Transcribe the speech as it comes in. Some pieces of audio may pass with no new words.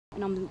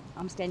and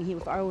I'm standing here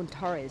with Owen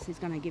Torres, who's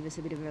going to give us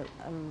a bit of a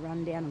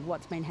rundown of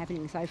what's been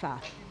happening so far.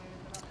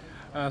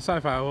 So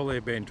far, all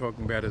they've been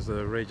talking about is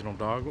the regional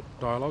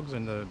dialogues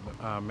in the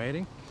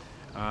meeting.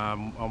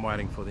 I'm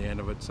waiting for the end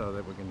of it so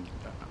that we can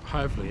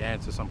hopefully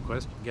answer some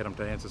questions, get them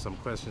to answer some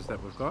questions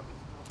that we've got,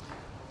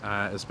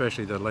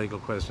 especially the legal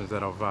questions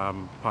that I've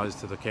posed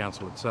to the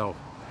council itself,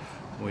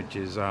 which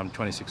is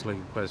 26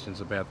 legal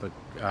questions about the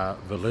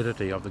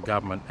validity of the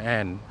government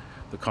and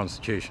the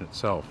constitution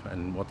itself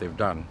and what they've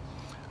done.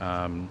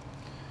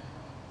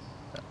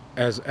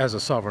 As a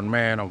sovereign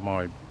man of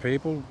my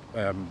people,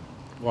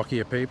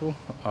 Lockyer people,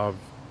 I've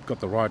got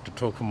the right to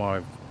talk for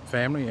my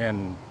family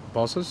and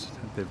bosses.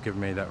 They've given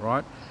me that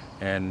right,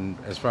 and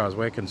as far as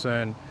we're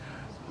concerned,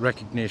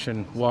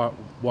 recognition, while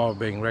we're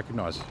being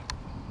recognised,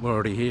 we're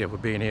already here.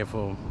 We've been here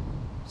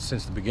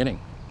since the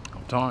beginning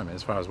of time,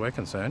 as far as we're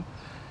concerned,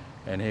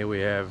 and here we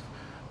have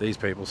these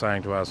people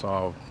saying to us,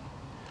 "Oh,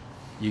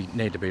 you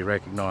need to be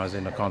recognised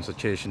in a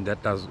constitution that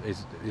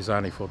is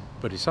only for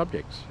British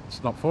subjects.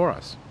 It's not for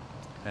us."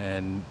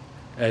 And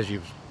as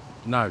you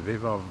know,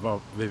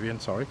 Vivian,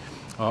 sorry,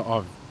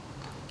 I've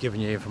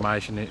given you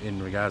information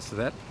in regards to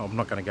that. I'm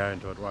not going to go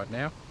into it right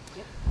now.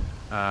 Yep.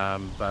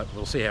 But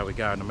we'll see how we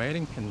go in the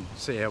meeting and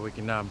see how we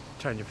can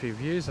change a few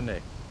views in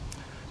there.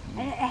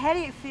 And how do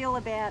you feel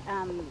about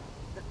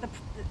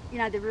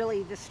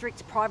the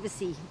strict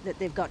privacy that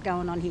they've got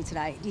going on here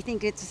today? Do you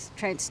think it's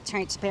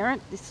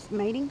transparent, this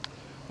meeting?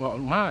 Well,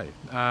 no.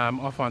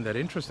 I find that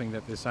interesting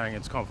that they're saying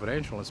it's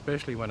confidential,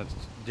 especially when it's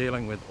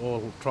dealing with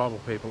all tribal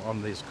people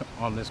on this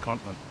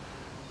continent.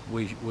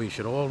 We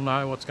should all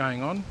know what's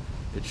going on.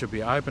 It should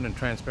be open and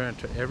transparent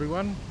to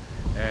everyone,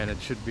 and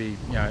it should be,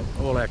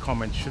 all our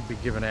comments should be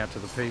given out to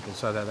the people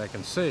so that they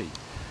can see.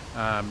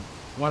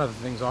 One of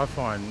the things I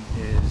find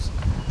is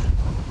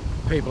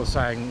people are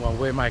saying, well,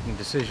 we're making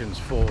decisions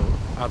for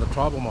other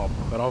tribal mob,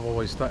 but I've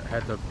always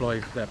had the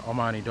belief that I'm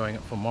only doing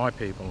it for my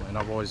people, and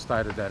I've always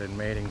stated that in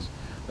meetings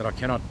that I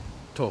cannot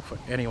talk for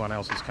anyone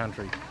else's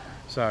country.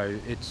 So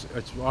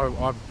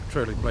I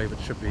truly believe it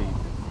should be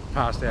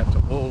passed out to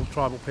all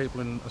tribal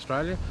people in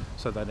Australia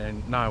so that they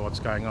know what's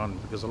going on,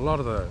 because a lot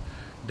of the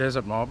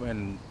desert mob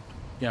and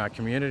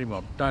community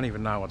mob don't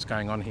even know what's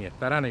going on here.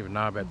 They don't even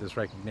know about this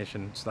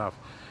recognition stuff,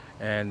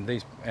 and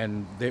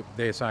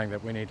they're saying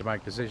that we need to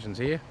make decisions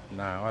here.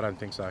 No, I don't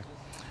think so.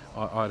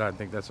 I don't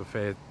think that's a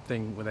fair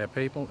thing with our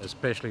people,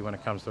 especially when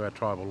it comes to our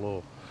tribal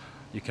law.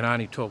 You can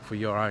only talk for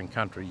your own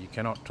country. You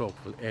cannot talk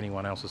for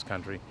anyone else's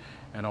country,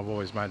 and I've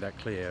always made that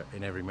clear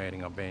in every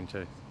meeting I've been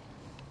to.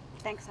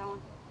 Thanks,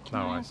 Owen.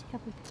 No worries.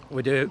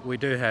 We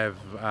do have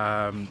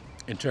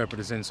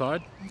interpreters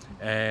inside,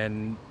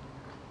 and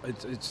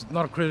it's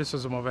not a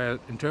criticism of our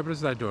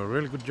interpreters. They do a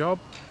really good job,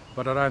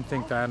 but I don't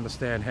think they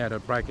understand how to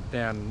break it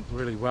down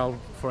really well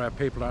for our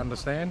people to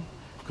understand,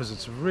 because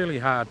it's really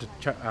hard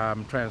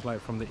to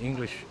translate from the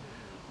English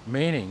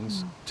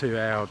meanings to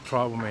our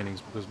tribal meanings,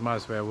 because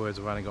most of our words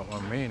have only got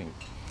one meaning.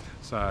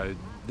 So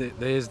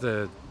there's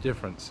the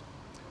difference.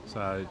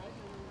 So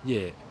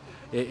yeah,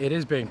 it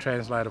is being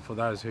translated for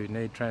those who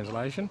need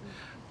translation,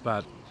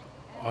 but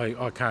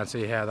I can't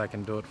see how they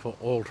can do it for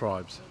all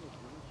tribes.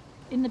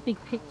 In the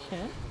big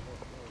picture,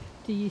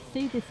 do you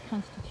see this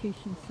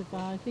constitution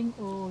surviving,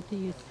 or do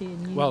you see a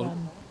new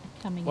one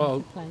coming into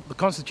place? The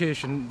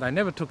constitution, they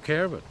never took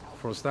care of it,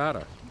 for a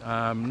starter.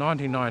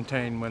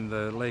 1919, when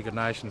the League of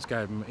Nations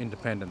gave them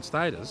independent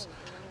status,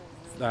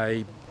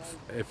 they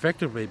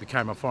effectively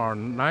became a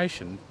foreign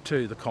nation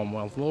to the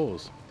Commonwealth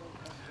laws.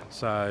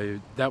 So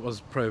that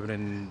was proven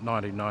in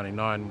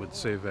 1999 with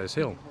Sue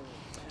Hill,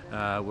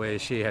 where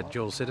she had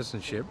dual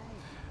citizenship,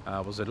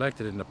 was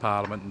elected into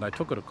Parliament, and they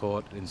took her to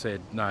court and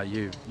said, no,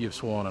 you've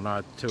sworn an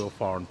oath to a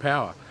foreign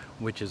power,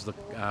 which is the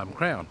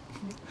Crown.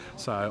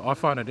 So I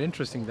find it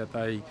interesting that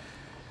they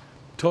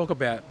talk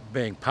about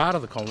being part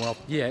of the Commonwealth,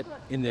 yet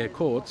in their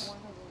courts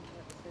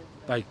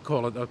they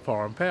call it a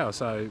foreign power.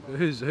 So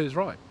who's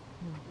right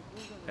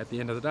at the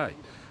end of the day?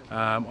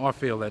 I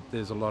feel that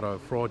there's a lot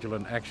of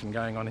fraudulent action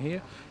going on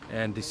here,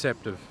 and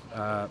deceptive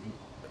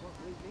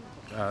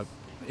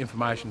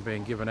information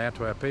being given out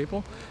to our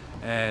people,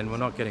 and we're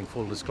not getting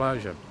full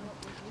disclosure.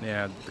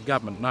 Now, the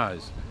government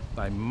knows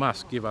they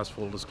must give us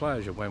full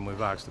disclosure when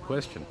we've asked the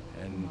question,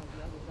 and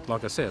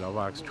like I said, I've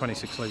asked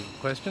 26 legal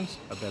questions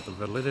about the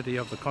validity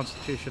of the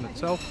Constitution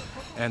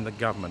itself and the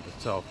government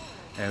itself,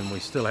 and we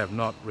still have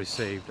not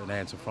received an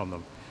answer from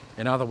them.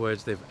 In other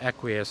words, they've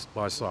acquiesced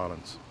by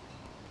silence.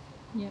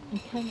 Yeah,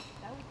 and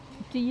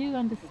do you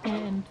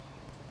understand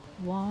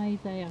why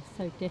they are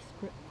so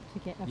desperate to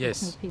get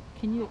Aboriginal people?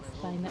 Can you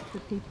explain that to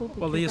people?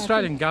 Because well, the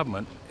Australian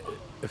government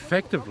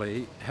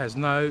effectively has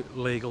no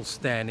legal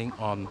standing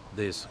on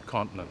this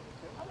continent.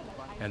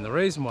 And the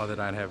reason why they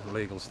don't have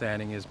legal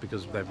standing is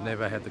because they've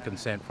never had the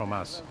consent from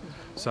us.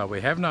 So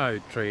we have no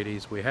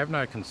treaties, we have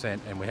no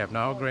consent, and we have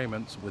no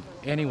agreements with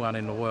anyone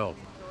in the world.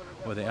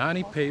 We're the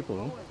only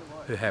people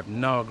who have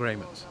no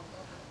agreements.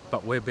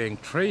 But we're being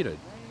treated,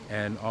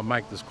 and I've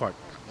made this quite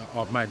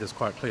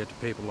clear to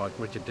people like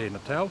Richard D.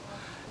 Natal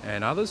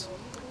and others,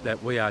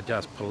 that we are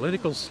just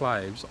political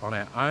slaves on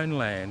our own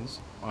lands,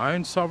 our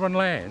own sovereign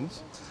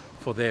lands,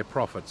 for their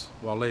profits,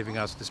 while leaving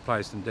us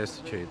displaced and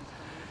destitute.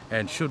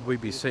 And should we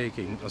be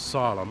seeking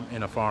asylum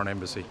in a foreign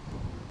embassy?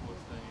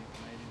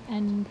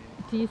 And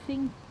do you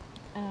think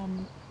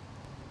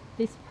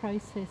this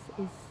process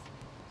is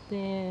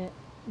their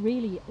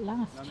really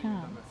last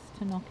chance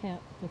to knock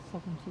out the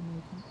sovereignty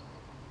movement?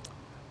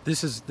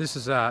 This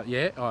is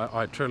yeah,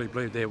 I truly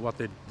believe that what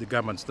the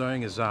government's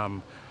doing is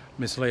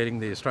misleading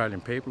the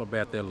Australian people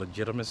about their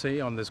legitimacy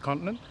on this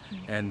continent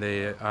and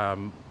their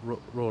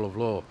rule of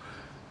law.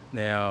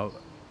 Now,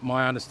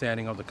 my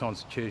understanding of the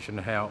Constitution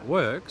and how it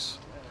works,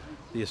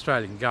 the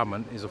Australian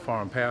government is a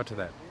foreign power to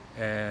that,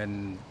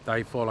 and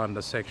they fall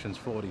under sections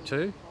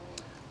 42,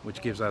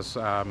 which gives us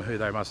who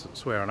they must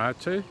swear an oath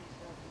to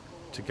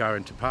go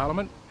into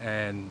Parliament,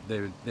 and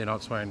they're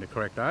not swearing the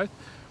correct oath,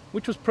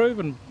 which was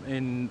proven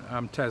in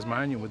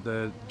Tasmania with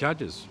the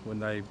judges when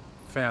they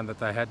found that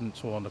they hadn't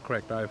sworn the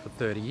correct oath for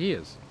 30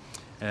 years.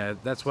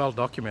 That's well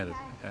documented,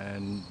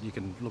 and you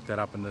can look that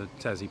up in the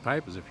Tassie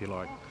papers if you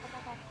like.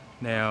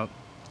 Now,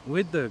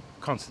 with the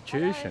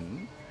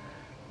Constitution,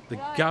 the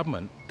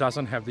government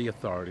doesn't have the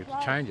authority to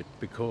change it,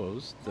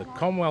 because the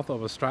Commonwealth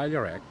of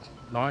Australia Act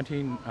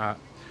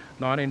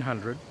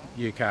 1900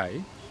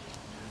 UK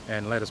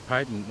and Letters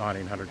Patent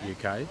 1900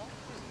 UK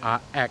are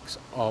acts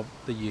of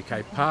the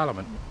UK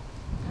Parliament.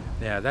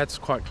 Now, that's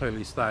quite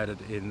clearly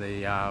stated in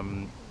the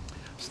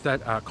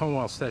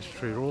Commonwealth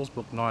Statutory Rules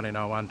Book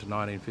 1901 to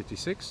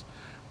 1956,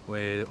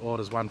 where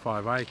Orders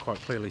 15A quite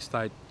clearly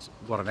states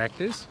what an act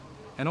is,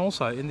 and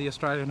also in the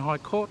Australian High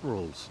Court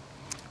rules,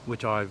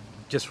 which I've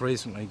just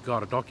recently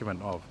got a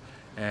document of,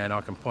 and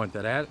I can point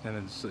that out, and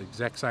it's the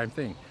exact same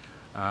thing.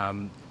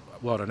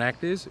 What an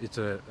act is,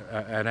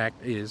 an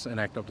act is an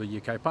act of the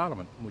UK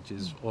Parliament, which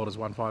is Orders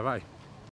 15A.